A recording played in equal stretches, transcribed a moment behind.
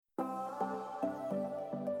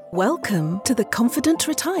Welcome to the Confident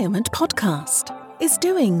Retirement Podcast. Is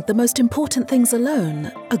doing the most important things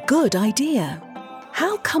alone a good idea?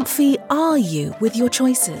 How comfy are you with your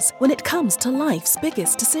choices when it comes to life's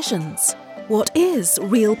biggest decisions? What is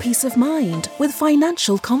real peace of mind with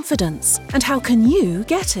financial confidence, and how can you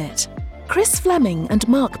get it? Chris Fleming and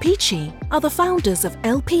Mark Peachy are the founders of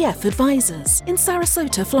LPF Advisors in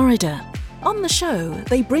Sarasota, Florida. On the show,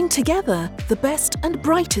 they bring together the best and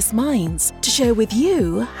brightest minds to share with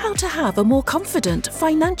you how to have a more confident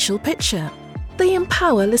financial picture. They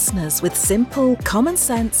empower listeners with simple, common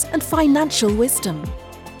sense and financial wisdom.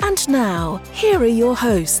 And now, here are your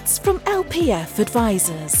hosts from LPF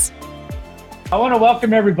Advisors. I want to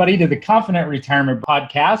welcome everybody to the Confident Retirement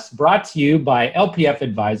Podcast, brought to you by LPF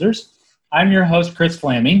Advisors. I'm your host, Chris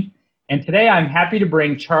Fleming, and today I'm happy to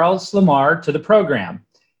bring Charles Lamar to the program.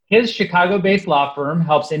 His Chicago-based law firm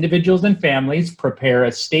helps individuals and families prepare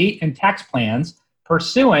estate and tax plans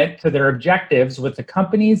pursuant to their objectives with the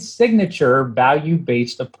company's signature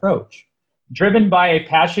value-based approach. Driven by a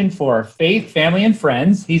passion for faith, family, and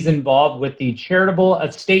friends, he's involved with the Charitable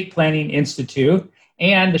Estate Planning Institute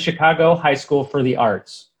and the Chicago High School for the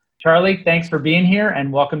Arts. Charlie, thanks for being here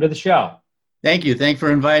and welcome to the show. Thank you. Thanks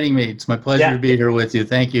for inviting me. It's my pleasure to be here with you.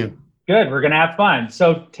 Thank you. Good. We're going to have fun.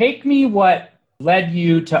 So take me what led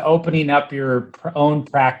you to opening up your own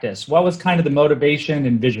practice. What was kind of the motivation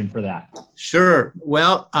and vision for that? Sure.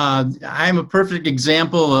 Well, I'm a perfect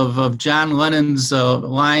example of John Lennon's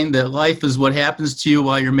line that life is what happens to you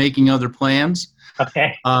while you're making other plans.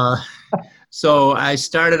 Okay. So I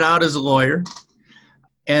started out as a lawyer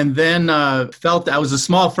and then felt I was a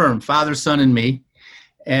small firm, father, son, and me,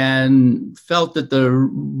 and felt that the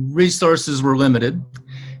resources were limited.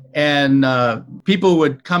 And people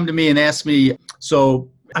would come to me and ask me, so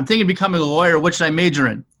I'm thinking of becoming a lawyer, what should I major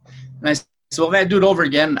in? And I said, well, if I had to do it over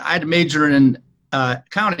again, I'd major in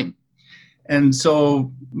accounting. And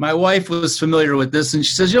so my wife was familiar with this, and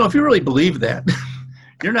she says, if you really believe that,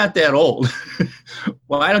 you're not that old.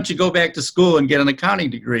 Why don't you go back to school and get an accounting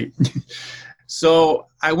degree? So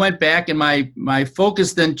I went back, and my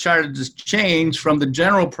focus then started to change from the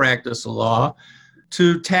general practice of law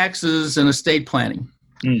to taxes and estate planning.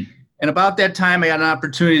 And about that time, I got an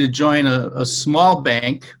opportunity to join a small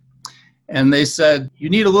bank, and they said, you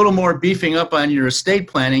need a little more beefing up on your estate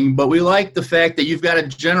planning, but we like the fact that you've got a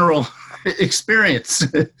general experience.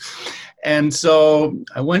 And so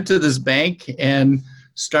I went to this bank and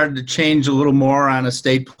started to change a little more on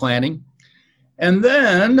estate planning. And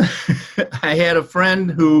then I had a friend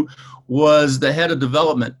who was the head of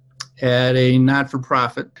development at a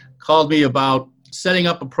not-for-profit, called me about setting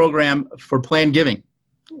up a program for planned giving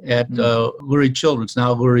at Lurie Children's,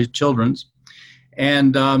 now Lurie Children's.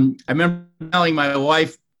 And I remember telling my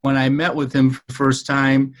wife when I met with him for the first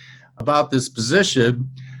time about this position,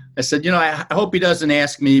 I said, I hope he doesn't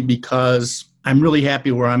ask me because I'm really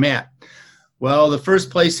happy where I'm at. Well, the first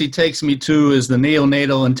place he takes me to is the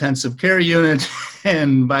neonatal intensive care unit.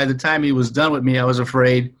 And by the time he was done with me, I was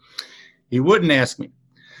afraid he wouldn't ask me.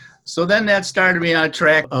 So then that started me on a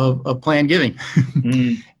track of planned giving.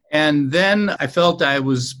 And then I felt I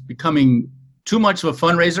was becoming too much of a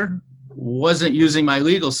fundraiser, wasn't using my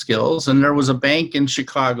legal skills, and there was a bank in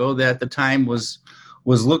Chicago that at the time was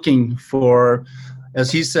looking for,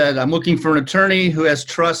 as he said, I'm looking for an attorney who has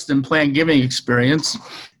trust and planned giving experience.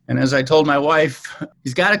 And as I told my wife,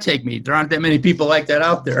 he's got to take me. There aren't that many people like that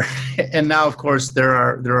out there. And now, of course, there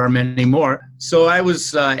are many more. So I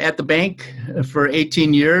was at the bank for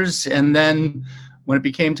 18 years, and then when it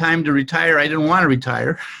became time to retire, I didn't want to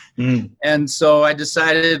retire. And so I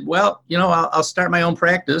decided, I'll start my own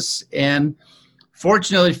practice. And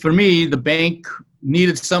fortunately for me, the bank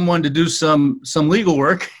needed someone to do some legal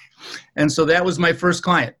work. And so that was my first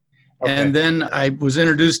client. Okay. And then I was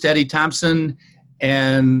introduced to Eddie Thompson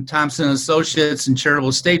and Thompson Associates in charitable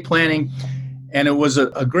estate planning. And it was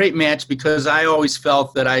a great match because I always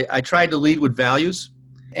felt that I tried to lead with values.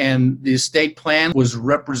 And the estate plan was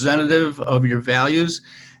representative of your values.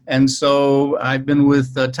 And so I've been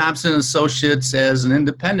with Thompson Associates as an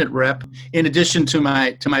independent rep in addition to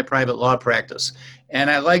my private law practice. And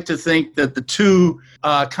I like to think that the two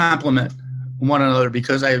complement one another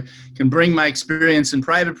because I can bring my experience in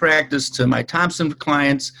private practice to my Thompson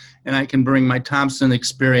clients, and I can bring my Thompson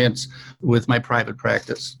experience with my private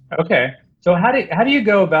practice. Okay. So how do you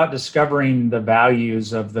go about discovering the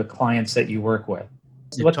values of the clients that you work with?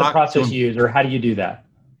 What's the process you use, or how do you do that?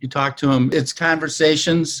 You talk to them. It's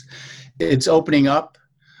conversations. It's opening up.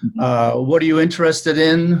 What are you interested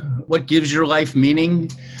in? What gives your life meaning?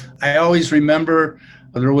 I always remember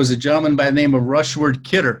there was a gentleman by the name of Rushword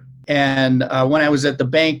Kidder And when I was at the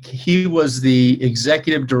bank, he was the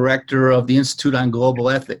executive director of the Institute on Global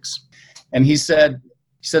Ethics. And he said,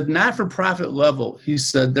 not for profit level. He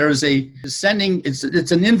said, there's a descending, it's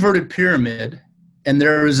an inverted pyramid, and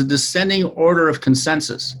there is a descending order of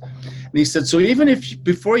consensus. And he said, so even if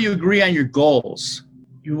before you agree on your goals,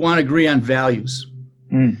 you want to agree on values.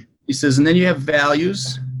 He says, and then you have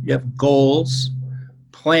values, you have goals,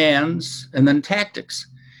 plans, and then tactics.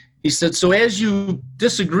 He said, so as you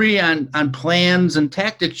disagree on plans and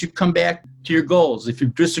tactics, you come back to your goals. If you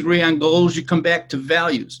disagree on goals, you come back to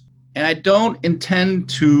values. And I don't intend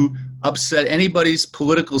to upset anybody's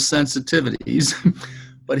political sensitivities,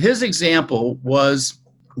 but his example was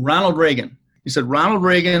Ronald Reagan. He said Ronald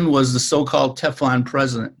Reagan was the so-called Teflon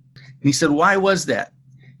president. And he said, why was that?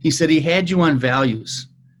 He said, he had you on values.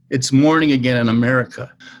 It's morning again in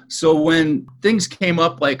America. So when things came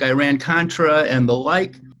up like Iran-Contra and the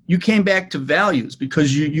like, you came back to values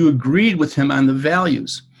because you agreed with him on the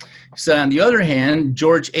values. He said, on the other hand,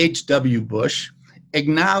 George H.W. Bush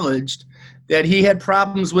acknowledged that he had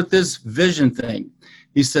problems with this vision thing.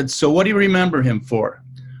 He said, so what do you remember him for?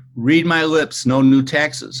 Read my lips, no new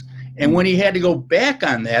taxes. And when he had to go back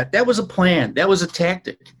on that, that was a plan. That was a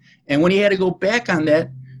tactic. And when he had to go back on that,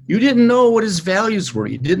 you didn't know what his values were.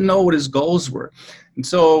 You didn't know what his goals were. And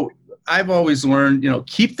so I've always learned,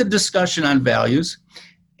 keep the discussion on values.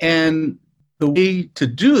 And the way to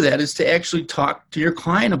do that is to actually talk to your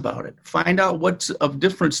client about it. Find out what's of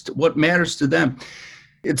difference, what matters to them.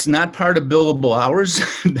 It's not part of billable hours.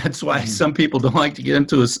 That's why some people don't like to get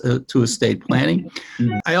into estate planning.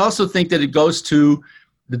 I also think that it goes to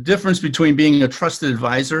the difference between being a trusted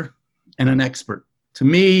advisor and an expert. To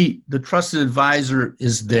me, the trusted advisor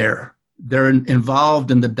is there. They're involved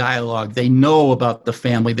in the dialogue. They know about the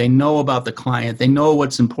family. They know about the client. They know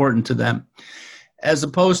what's important to them. As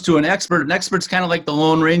opposed to an expert's kind of like the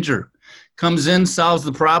Lone Ranger. Comes in, solves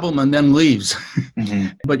the problem, and then leaves.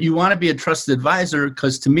 But you want to be a trusted advisor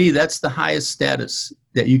because to me, that's the highest status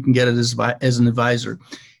that you can get as an advisor.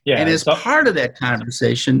 Yeah, and as part of that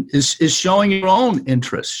conversation is showing your own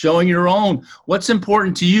interests, showing your own what's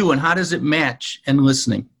important to you and how does it match, and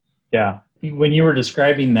listening. Yeah. When you were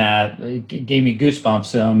describing that, it gave me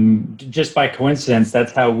goosebumps. Just by coincidence,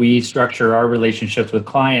 that's how we structure our relationships with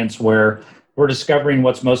clients, where we're discovering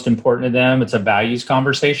what's most important to them. It's a values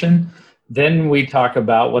conversation. Then we talk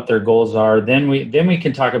about what their goals are. Then we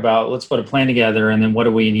can talk about, let's put a plan together, and then what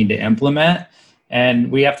do we need to implement?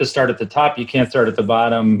 And we have to start at the top. You can't start at the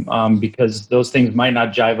bottom because those things might not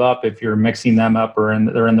jive up if you're mixing them up or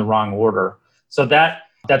they're in the wrong order. So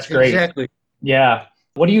that's great. Exactly. Yeah.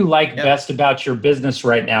 What do you like best about your business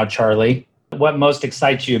right now, Charlie? What most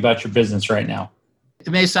excites you about your business right now?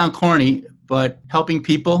 It may sound corny, but helping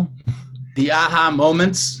people, the aha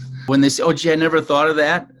moments when they say, oh, gee, I never thought of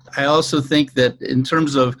that. I also think that in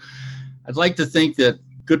terms of, I'd like to think that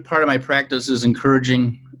a good part of my practice is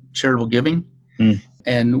encouraging charitable giving.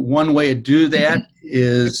 And one way to do that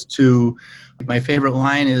is to, my favorite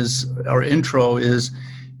line is, our intro is,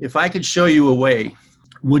 if I could show you a way,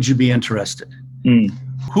 would you be interested?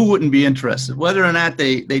 Who wouldn't be interested? Whether or not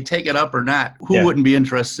they take it up or not, who wouldn't be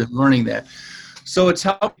interested in learning that? So it's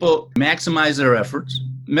helpful maximize their efforts,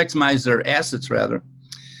 maximize their assets rather.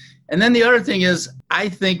 And then the other thing is, I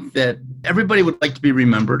think that everybody would like to be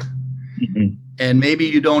remembered. And maybe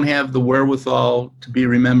you don't have the wherewithal to be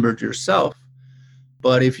remembered yourself.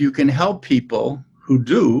 But if you can help people who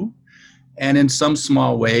do, and in some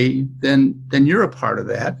small way, then you're a part of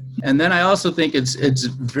that. And then I also think it's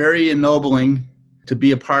very ennobling to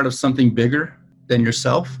be a part of something bigger than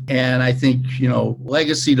yourself. And I think,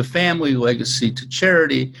 legacy to family, legacy to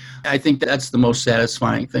charity, I think that's the most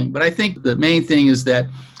satisfying thing. But I think the main thing is that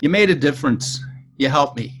you made a difference. You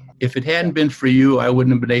helped me. If it hadn't been for you, I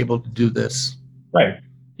wouldn't have been able to do this. Right.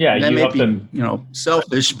 Yeah. And that you may helped be, them.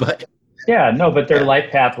 Selfish, but... Yeah, no, but their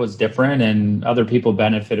life path was different and other people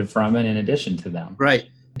benefited from it in addition to them. Right.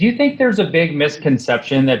 Do you think there's a big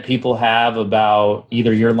misconception that people have about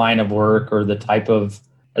either your line of work or the type of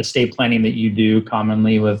estate planning that you do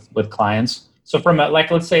commonly with clients? So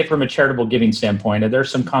let's say from a charitable giving standpoint, are there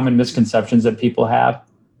some common misconceptions that people have?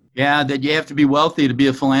 Yeah, that you have to be wealthy to be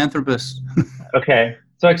a philanthropist. Okay,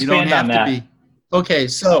 so expand on that. Okay,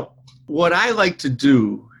 so what I like to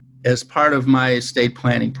do as part of my estate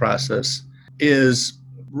planning process is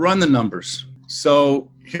run the numbers.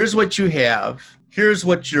 So here's what you have. Here's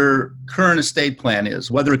what your current estate plan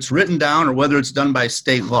is, whether it's written down or whether it's done by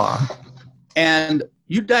state law. And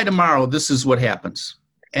you die tomorrow, this is what happens.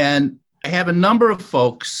 And I have a number of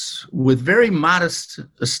folks with very modest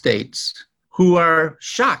estates who are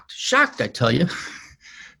shocked, I tell you,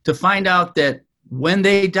 to find out that when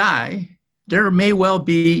they die, there may well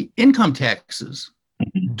be income taxes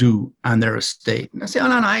due on their estate. And I say, oh,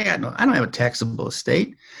 no, I don't have a taxable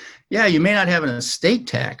estate. Yeah, you may not have an estate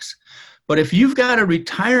tax, but if you've got a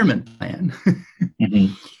retirement plan,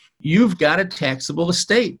 you've got a taxable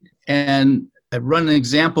estate. And I've run an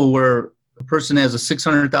example where a person has a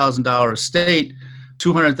 $600,000 estate,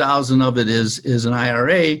 200,000 of it is an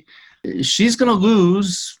IRA. She's going to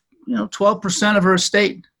lose, 12% of her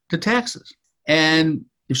estate to taxes. And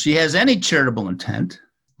if she has any charitable intent,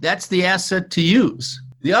 that's the asset to use.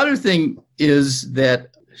 The other thing is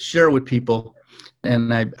that share with people,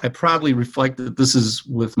 and I proudly reflect that this is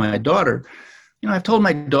with my daughter. I've told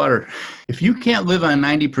my daughter, if you can't live on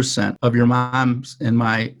 90% of your mom's and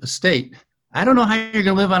my estate, I don't know how you're going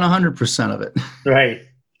to live on 100% of it. Right.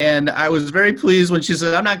 And I was very pleased when she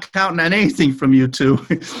said, I'm not counting on anything from you two.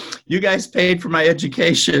 You guys paid for my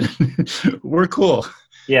education. We're cool.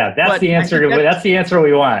 Yeah, that's the answer. That's the answer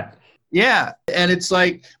we want. Yeah. And it's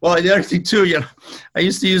like, well, the other thing too, I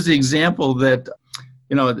used to use the example that,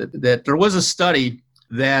 that there was a study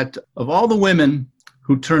that of all the women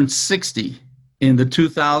who turned 60 in the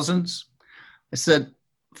 2000s, I said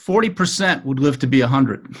 40% would live to be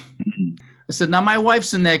 100. I said, now my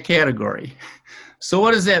wife's in that category. So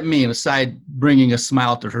what does that mean, aside bringing a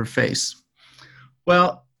smile to her face?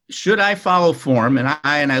 Well, should I follow form, and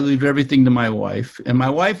I leave everything to my wife, and my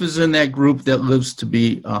wife is in that group that lives to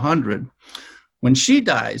be 100, when she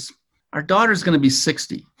dies, our daughter's going to be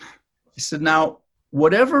 60. I said, now,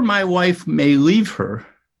 whatever my wife may leave her,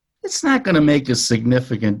 it's not going to make a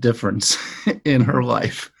significant difference in her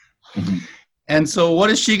life. And so what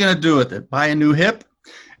is she going to do with it? Buy a new hip?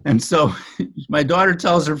 And so my daughter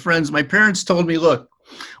tells her friends, my parents told me, look,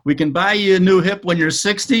 we can buy you a new hip when you're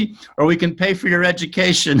 60, or we can pay for your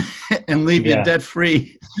education and leave you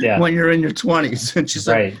debt-free when you're in your 20s. And she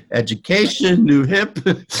said, education, new hip.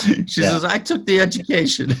 She says, I took the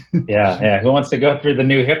education. Yeah. Who wants to go through the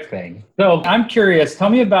new hip thing? So I'm curious, tell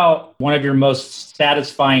me about one of your most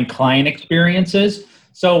satisfying client experiences.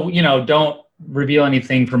 So, don't reveal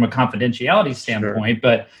anything from a confidentiality standpoint,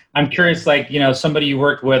 but I'm curious, somebody you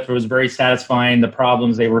worked with was very satisfying, the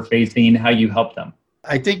problems they were facing, how you helped them.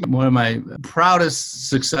 I think one of my proudest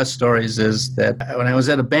success stories is that when I was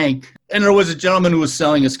at a bank, and there was a gentleman who was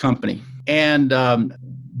selling his company, and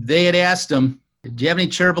they had asked him, do you have any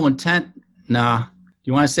charitable intent? Nah. Do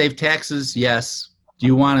you want to save taxes? Yes. Do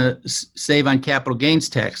you want to save on capital gains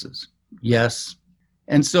taxes? Yes.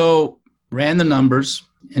 And so ran the numbers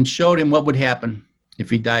and showed him what would happen if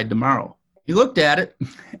he died tomorrow. He looked at it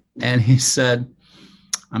and he said,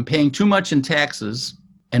 I'm paying too much in taxes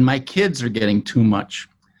and my kids are getting too much.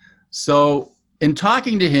 So in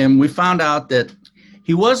talking to him, we found out that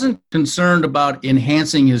he wasn't concerned about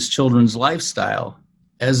enhancing his children's lifestyle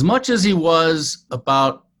as much as he was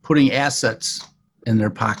about putting assets in their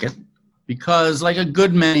pocket, because like a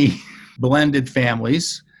good many blended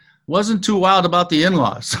families, wasn't too wild about the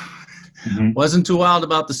in-laws, wasn't too wild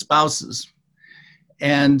about the spouses.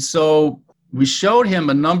 And so we showed him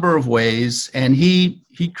a number of ways, and he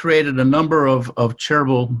created a number of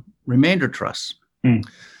charitable remainder trusts.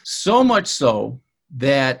 So much so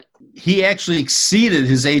that he actually exceeded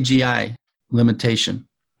his AGI limitation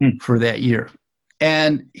for that year.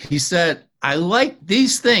 And he said, I like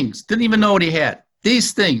these things. Didn't even know what he had.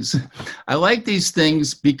 These things. I like these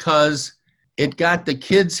things because it got the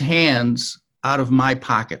kids' hands out of my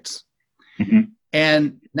pockets.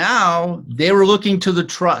 And now they were looking to the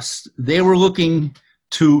trust. They were looking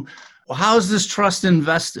to, well, how is this trust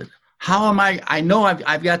invested? How am I know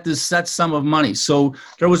I've got this set sum of money. So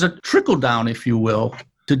there was a trickle down, if you will,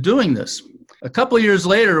 to doing this. A couple of years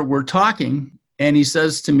later, we're talking, and he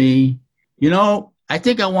says to me, I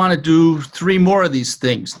think I want to do 3 more of these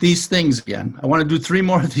things again. I want to do 3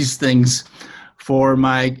 more of these things for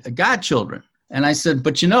my godchildren. And I said,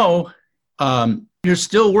 but you're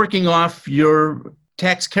still working off your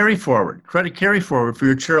tax carry forward, credit carry forward for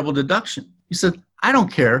your charitable deduction. He said, I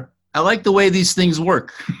don't care. I like the way these things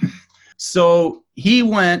work. So he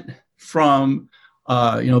went from,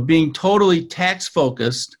 being totally tax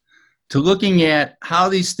focused to looking at how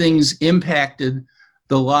these things impacted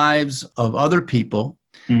the lives of other people,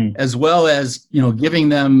 as well as, giving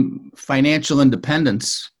them financial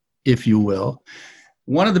independence, if you will.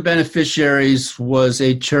 One of the beneficiaries was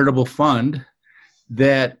a charitable fund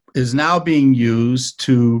that is now being used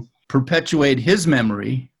to perpetuate his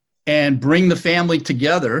memory and bring the family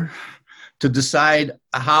together to decide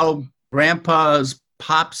how grandpa's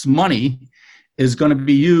pop's money is going to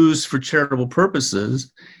be used for charitable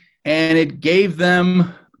purposes. And it gave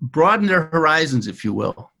them, broadened their horizons, if you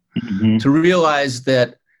will, to realize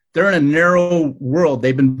that they're in a narrow world.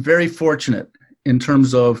 They've been very fortunate in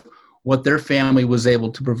terms of what their family was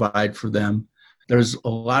able to provide for them. There's a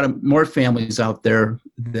lot of more families out there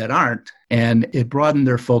that aren't, and it broadened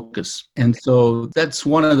their focus. And so that's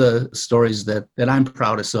one of the stories that I'm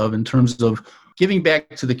proudest of in terms of giving back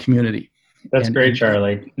to the community. That's great,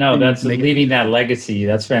 Charlie. No, that's leaving that legacy.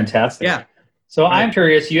 That's fantastic. Yeah. So I'm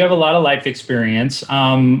curious, you have a lot of life experience.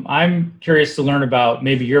 I'm curious to learn about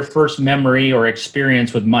maybe your first memory or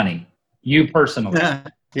experience with money, you personally.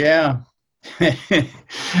 Yeah.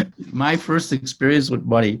 My first experience with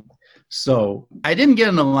money. So I didn't get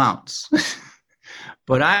an allowance,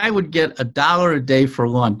 but I would get $1 a day for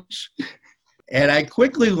lunch. And I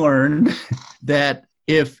quickly learned that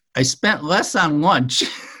if I spent less on lunch,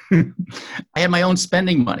 I had my own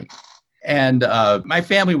spending money. And my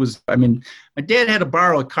family my dad had to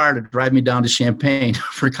borrow a car to drive me down to Champaign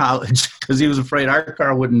for college because he was afraid our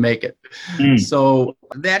car wouldn't make it. So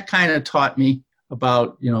that kind of taught me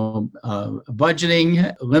about,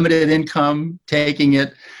 budgeting, limited income, taking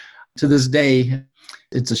it. To this day,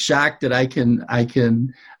 it's a shock that I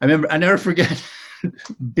never forget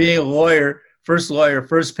being a lawyer,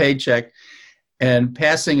 first paycheck, and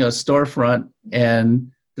passing a storefront, and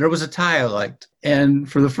there was a tie I liked. And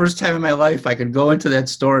for the first time in my life, I could go into that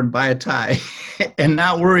store and buy a tie and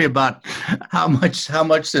not worry about how much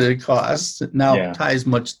did it cost. Now ties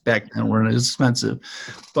much back then weren't as expensive.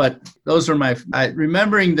 But those are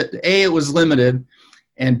remembering that A, it was limited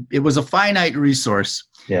and it was a finite resource.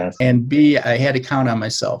 Yes. And B, I had to count on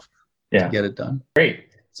myself to get it done. Great.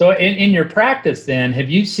 So in your practice then,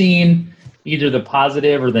 have you seen either the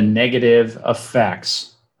positive or the negative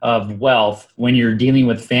effects of wealth when you're dealing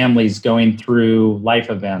with families going through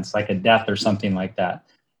life events like a death or something like that?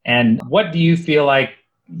 And what do you feel like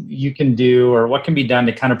you can do or what can be done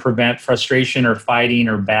to kind of prevent frustration or fighting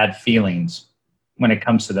or bad feelings when it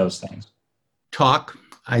comes to those things? Talk,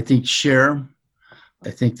 I think share. I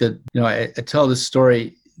think that, I tell this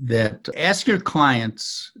story that ask your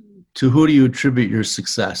clients to who do you attribute your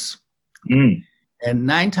success? And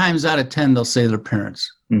 9 times out of 10, they'll say their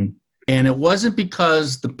parents. And it wasn't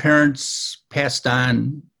because the parents passed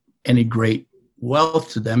on any great wealth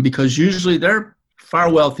to them, because usually they're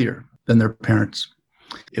far wealthier than their parents.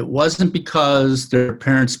 It wasn't because their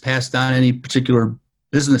parents passed on any particular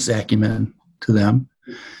business acumen to them,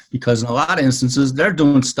 because in a lot of instances, they're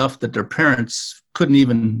doing stuff that their parents couldn't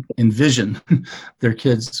even envision their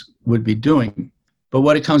kids would be doing. But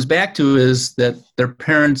what it comes back to is that their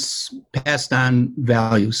parents passed on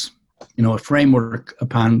values, a framework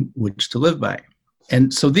upon which to live by.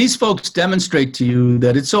 And so these folks demonstrate to you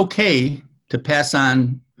that it's okay to pass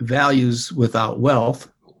on values without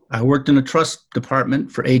wealth. I worked in a trust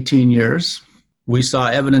department for 18 years. We saw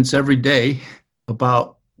evidence every day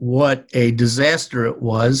about what a disaster it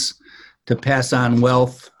was to pass on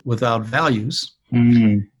wealth without values.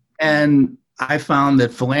 And I found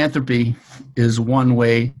that philanthropy is one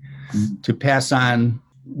way to pass on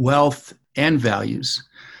wealth and values.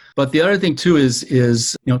 But the other thing too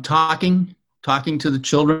is talking to the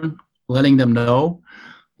children, letting them know.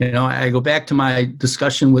 I go back to my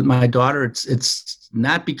discussion with my daughter. It's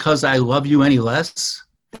not because I love you any less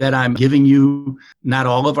that I'm giving you not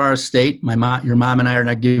all of our estate. Your mom and I are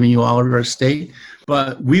not giving you all of our estate.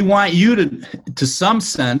 But we want you to some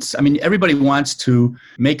sense, everybody wants to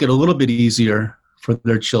make it a little bit easier for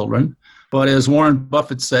their children. But as Warren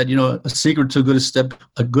Buffett said, a secret to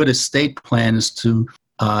a good estate plan is to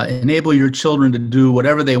enable your children to do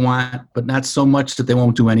whatever they want, but not so much that they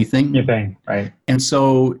won't do anything. Right. And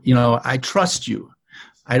so, I trust you.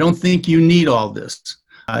 I don't think you need all this.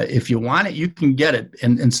 If you want it, you can get it.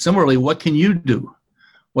 And similarly, what can you do?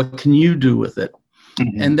 What can you do with it?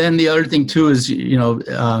 And then the other thing too is,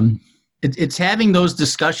 it's having those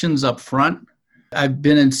discussions up front. I've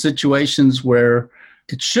been in situations where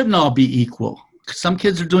it shouldn't all be equal. Some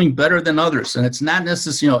kids are doing better than others, and it's not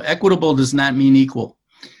necessarily, equitable does not mean equal.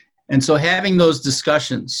 And so having those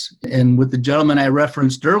discussions, and with the gentleman I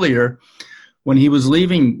referenced earlier, when he was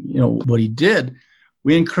leaving, what he did,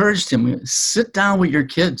 we encouraged him, sit down with your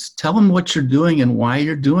kids, tell them what you're doing and why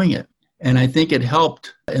you're doing it. And I think it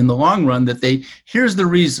helped in the long run that here's the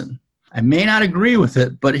reason. I may not agree with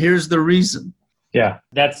it, but here's the reason. Yeah,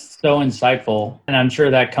 that's so insightful. And I'm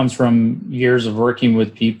sure that comes from years of working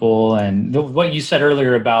with people. And what you said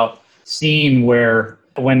earlier about seeing where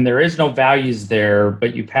when there is no values there,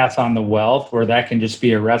 but you pass on the wealth, where that can just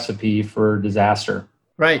be a recipe for disaster.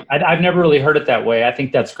 Right. I've never really heard it that way. I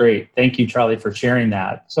think that's great. Thank you, Charlie, for sharing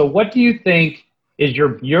that. So what do you think is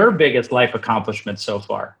your biggest life accomplishment so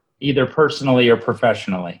far, either personally or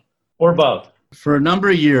professionally, or both? For a number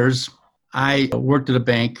of years, I worked at a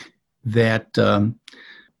bank that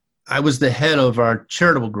I was the head of our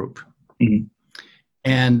charitable group. Mm-hmm.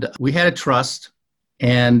 And we had a trust,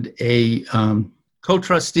 and a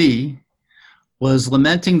co-trustee was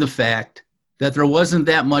lamenting the fact that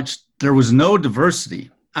there was no diversity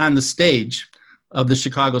on the stage of the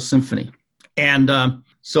Chicago Symphony. And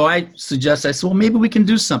so I said, well, maybe we can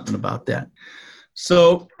do something about that.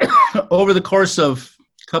 So over the course of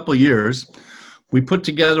a couple of years, we put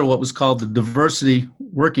together what was called the Diversity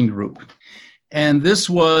Working Group. And this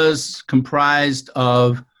was comprised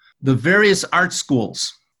of the various art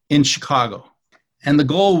schools in Chicago. And the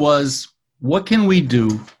goal was, what can we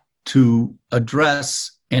do to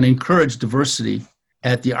address and encourage diversity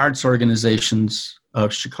at the arts organizations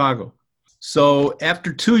of Chicago? So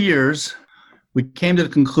after 2 years, we came to the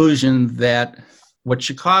conclusion that what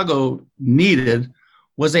Chicago needed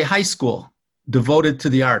was a high school devoted to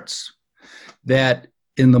the arts. That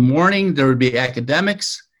in the morning there would be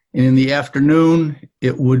academics, and in the afternoon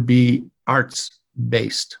it would be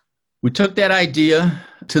arts-based. We took that idea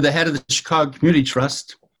to the head of the Chicago Community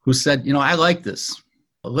Trust, who said, I like this.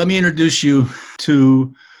 Let me introduce you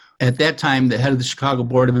to, at that time, the head of the Chicago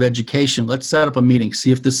Board of Education. Let's set up a meeting,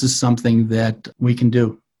 see if this is something that we can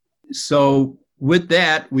do. So with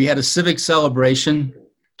that, we had a civic celebration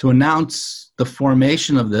to announce the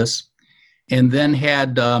formation of this, and then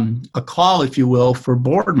had a call, if you will, for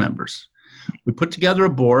board members. We put together a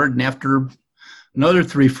board, and after another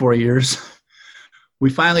 3-4 years, we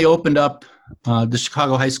finally opened up the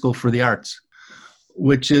Chicago High School for the Arts,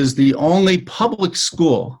 which is the only public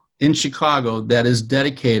school in Chicago that is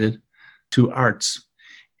dedicated to arts.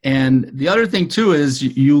 And the other thing, too, is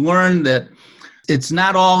you learn that it's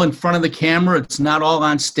not all in front of the camera, it's not all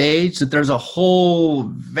on stage, that there's a whole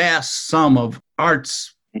vast sum of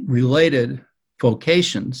arts-related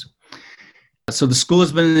vocations. So the school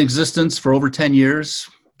has been in existence for over 10 years.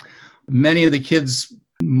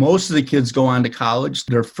 Most of the kids go on to college.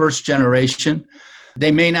 They're first generation.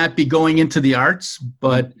 They may not be going into the arts,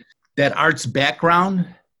 but that arts background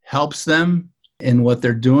helps them in what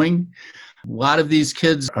they're doing. A lot of these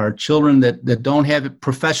kids are children that don't have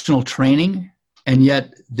professional training, and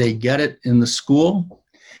yet they get it in the school.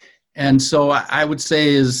 And so I would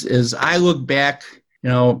say as I look back,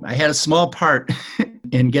 I had a small part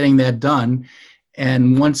in getting that done.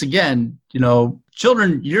 And once again,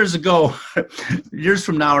 children years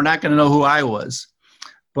from now are not going to know who I was.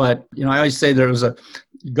 But, I always say there was a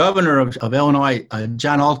governor of Illinois,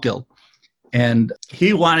 John Altgeld, and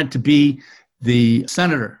he wanted to be the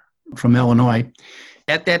senator from Illinois.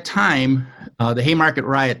 At that time, the Haymarket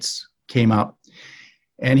riots came out,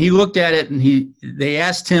 and he looked at it, and they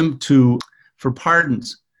asked him for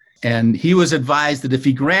pardons. And he was advised that if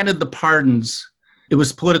he granted the pardons, it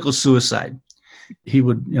was political suicide. He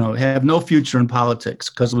would, have no future in politics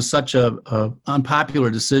because it was such a unpopular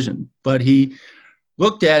decision. But he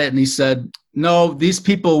looked at it and he said, no, these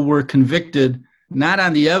people were convicted not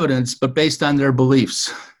on the evidence, but based on their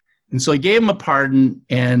beliefs. And so he gave him a pardon,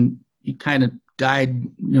 and he kind of died,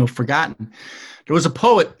 forgotten. There was a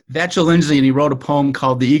poet, Vachel Lindsay, and he wrote a poem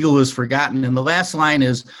called The Eagle Is Forgotten. And the last line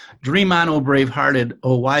is, dream on, O brave-hearted,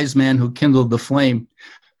 O wise man who kindled the flame.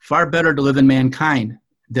 Far better to live in mankind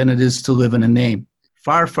than it is to live in a name.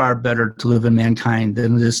 Far, far better to live in mankind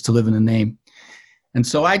than it is to live in a name. And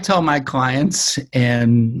so I tell my clients,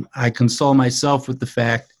 and I console myself with the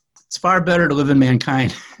fact, it's far better to live in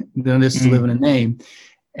mankind than it is to live in a name.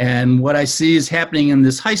 And what I see is happening in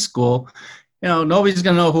this high school, nobody's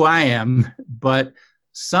going to know who I am, but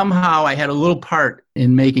somehow I had a little part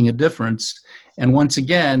in making a difference. And once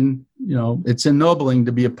again, it's ennobling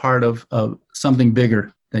to be a part of something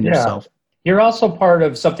bigger than yourself. You're also part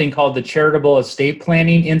of something called the Charitable Estate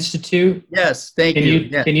Planning Institute. Yes, thank you.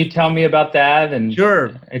 Can you tell me about that and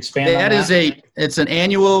sure. Expand on that? It's an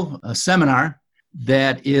annual seminar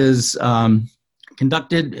that is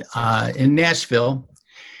conducted in Nashville.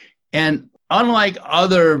 And unlike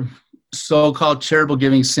other so-called charitable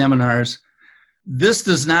giving seminars, this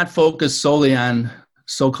does not focus solely on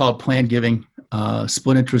so-called planned giving,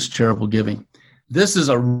 split interest charitable giving. This is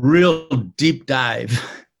a real deep dive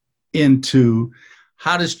into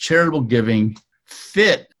how does charitable giving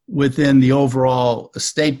fit within the overall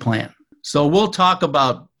estate plan. So we'll talk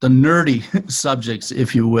about the nerdy subjects,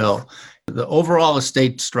 if you will, the overall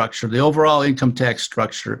estate structure, the overall income tax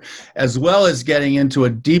structure, as well as getting into a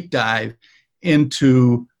deep dive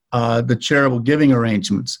into the charitable giving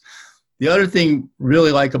arrangements. The other thing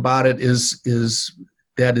really like about it is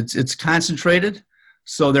that it's concentrated.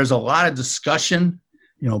 So there's a lot of discussion,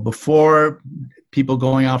 before, people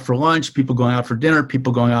going out for lunch, people going out for dinner,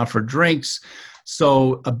 people going out for drinks.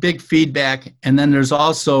 So a big feedback. And then there's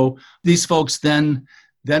also these folks then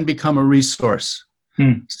become a resource.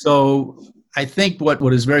 So I think what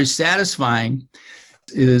is very satisfying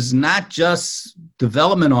is not just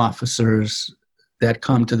development officers that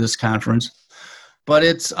come to this conference, but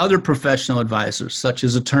it's other professional advisors, such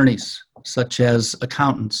as attorneys, such as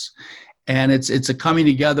accountants. And it's a coming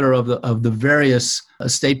together of the various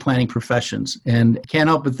estate planning professions. And I can't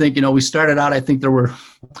help but think, we started out, I think there were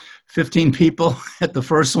 15 people at the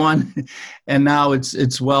first one, and now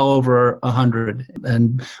it's well over 100.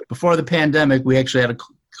 And before the pandemic, we actually had to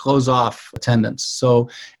close off attendance. So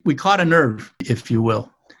we caught a nerve, if you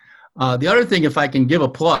will. The other thing, if I can give a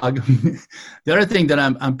plug, the other thing that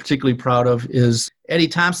I'm particularly proud of is Eddie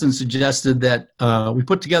Thompson suggested that we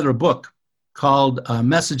put together a book called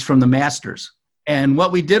Message from the Masters. And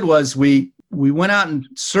what we did was we went out and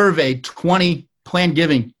surveyed 20 planned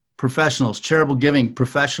giving professionals, charitable giving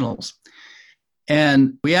professionals.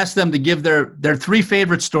 And we asked them to give their 3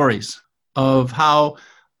 favorite stories of how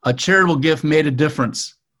a charitable gift made a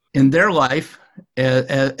difference in their life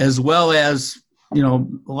as well as,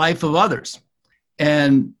 life of others.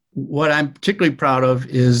 And what I'm particularly proud of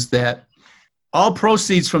is that all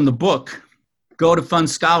proceeds from the book go to fund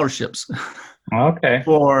scholarships. Okay.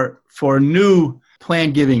 For new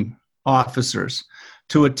planned giving officers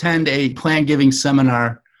to attend a planned giving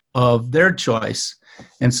seminar of their choice.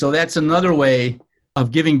 And so that's another way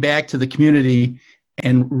of giving back to the community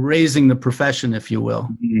and raising the profession, if you will.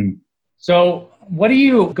 Mm-hmm. So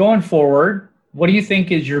going forward, what do you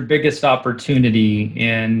think is your biggest opportunity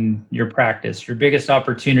in your practice, your biggest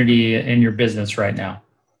opportunity in your business right now?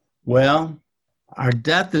 Well, our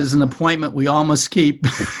death is an appointment we all must keep.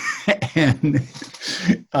 And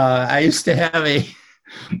I used to have a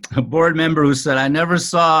board member who said, I never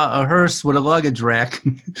saw a hearse with a luggage rack.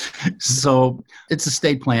 So it's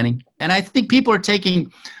estate planning. And I think people are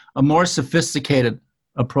taking a more sophisticated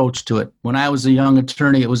approach to it. When I was a young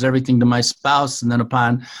attorney, it was everything to my spouse. And then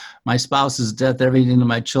upon my spouse's death, everything to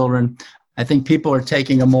my children. I think people are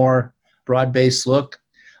taking a more broad-based look.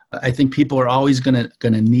 I think people are always going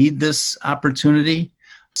to need this opportunity.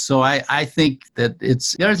 So I think that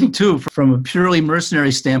it's the other thing too, from a purely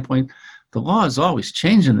mercenary standpoint, the law is always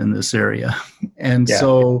changing in this area. And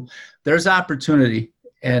so there's opportunity,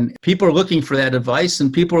 and people are looking for that advice,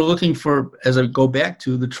 and people are looking for, as I go back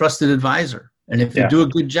to, the trusted advisor. And if you do a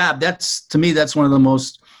good job, to me, that's one of the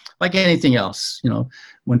most, like anything else,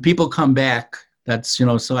 when people come back, that's,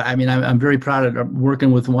 so I mean, I'm very proud of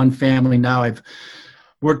working with one family now. I've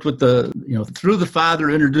worked with through the father,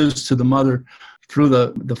 introduced to the mother, through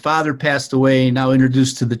the father passed away, now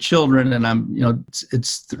introduced to the children, and I'm,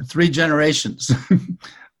 it's 3 generations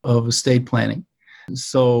of estate planning.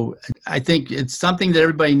 So I think it's something that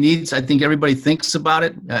everybody needs. I think everybody thinks about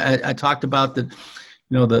it. I talked about that,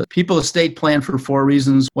 the people estate plan for 4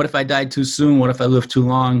 reasons. What if I died too soon? What if I lived too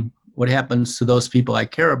long? What happens to those people I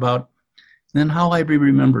care about? And then how will I be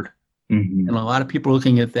remembered? Mm-hmm. And a lot of people are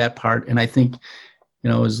looking at that part. And I think,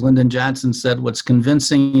 as Lyndon Johnson said, what's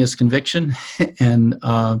convincing is conviction. And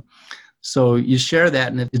so you share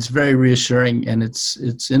that, and it's very reassuring, and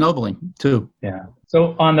it's ennobling too. Yeah.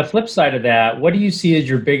 So on the flip side of that, what do you see as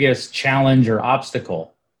your biggest challenge or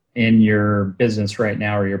obstacle in your business right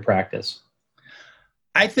now or your practice?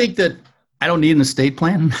 I think that I don't need an estate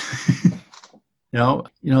plan.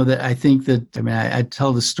 That I think that, I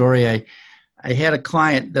tell the story. I had a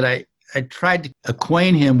client that I tried to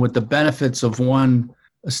acquaint him with the benefits of one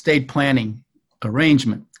estate planning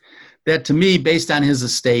arrangement that, to me, based on his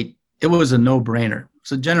estate, it was a no-brainer.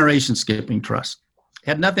 It's a generation skipping trust. It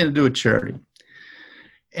had nothing to do with charity.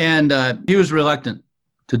 And he was reluctant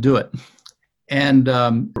to do it. And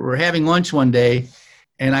we're having lunch one day,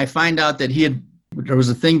 and I find out that there was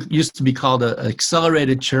a thing used to be called an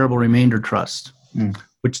accelerated charitable remainder trust,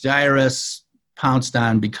 which the IRS pounced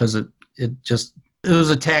on because it was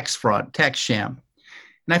a tax fraud, tax sham.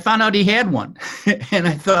 And I found out he had one. And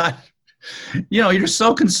I thought, you're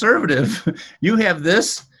so conservative. You have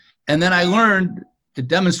this. And then I learned, it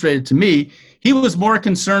demonstrated to me, he was more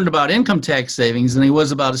concerned about income tax savings than he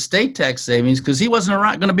was about estate tax savings, because he wasn't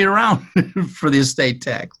going to be around for the estate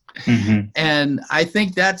tax. Mm-hmm. And I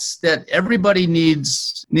think that everybody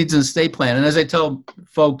needs an estate plan. And as I tell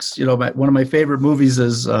folks, one of my favorite movies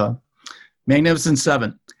is Magnificent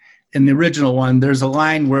Seven. In the original one, there's a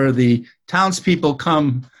line where the townspeople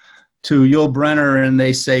come to Yul Brynner and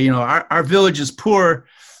they say, our village is poor,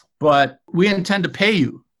 but we intend to pay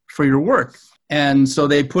you for your work. And so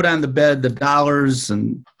they put on the bed the dollars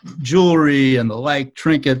and jewelry and the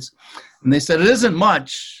trinkets. And they said, it isn't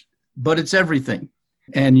much, but it's everything.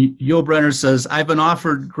 And Yul Brynner says, I've been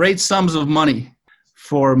offered great sums of money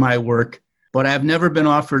for my work, but I've never been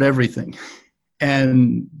offered everything.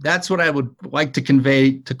 And that's what I would like to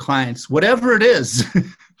convey to clients. Whatever it is,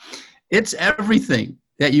 it's everything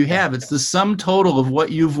that you have. It's the sum total of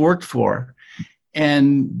what you've worked for.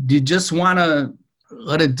 And do you just want to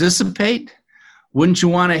let it dissipate? Wouldn't you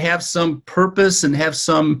want to have some purpose and have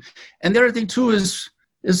some, and the other thing too is,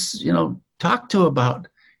 talk to about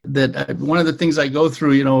that. One of the things I go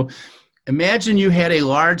through, imagine you had a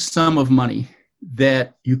large sum of money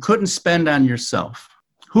that you couldn't spend on yourself.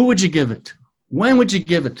 Who would you give it to? When would you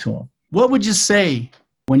give it to them? What would you say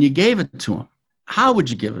when you gave it to them? How would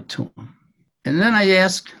you give it to them? And then I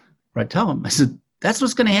tell them, I said, that's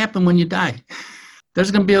what's going to happen when you die.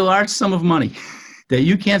 There's going to be a large sum of money that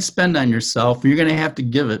you can't spend on yourself. You're going to have to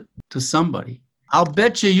give it to somebody. I'll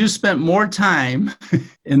bet you spent more time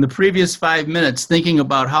in the previous 5 minutes thinking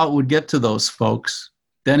about how it would get to those folks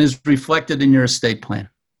than is reflected in your estate plan.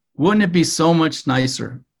 Wouldn't it be so much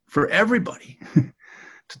nicer for everybody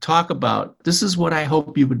to talk about, this is what I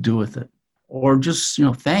hope you would do with it? Or just,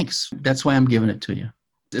 thanks. That's why I'm giving it to you.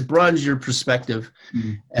 It broadens your perspective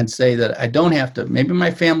and say that I don't have to, maybe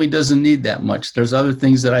my family doesn't need that much. There's other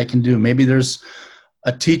things that I can do. Maybe there's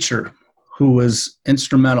a teacher who was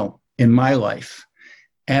instrumental in my life,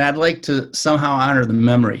 and I'd like to somehow honor the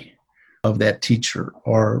memory of that teacher,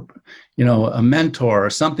 or, a mentor or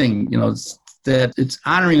something, that it's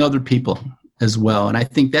honoring other people as well. And I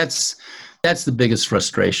think that's the biggest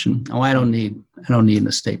frustration. I don't need an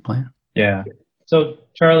estate plan. Yeah. So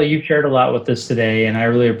Charlie, you've shared a lot with us today, and I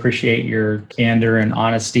really appreciate your candor and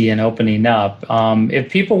honesty and opening up.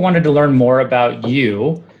 If people wanted to learn more about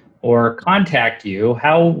you or contact you,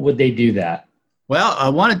 how would they do that?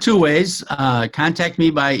 Well, one of two ways. Contact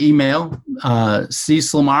me by email,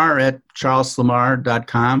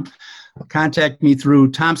 cslamar@charleslamar.com. Contact me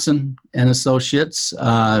through Thompson & Associates. They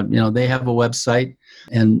have a website,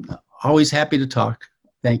 and always happy to talk.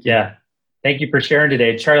 Thank you. Yeah. Thank you for sharing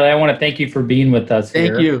today. Charlie, I want to thank you for being with us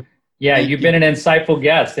here. Thank you. Yeah, you've been an insightful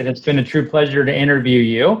guest, and it's been a true pleasure to interview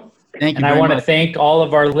you. Thank you. And I want to thank all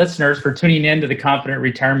of our listeners for tuning in to the Confident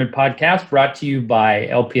Retirement Podcast, brought to you by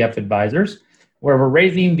LPF Advisors, where we're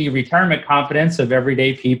raising the retirement confidence of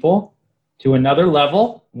everyday people to another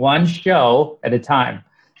level, one show at a time.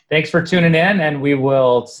 Thanks for tuning in, and we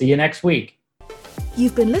will see you next week.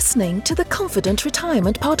 You've been listening to the Confident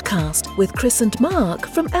Retirement Podcast with Chris and Mark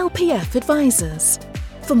from LPF Advisors.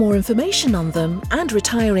 For more information on them and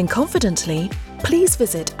retiring confidently, please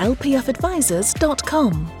visit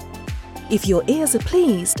lpfadvisors.com. If your ears are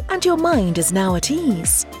pleased and your mind is now at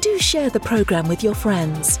ease, do share the program with your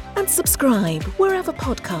friends and subscribe wherever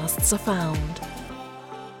podcasts are found.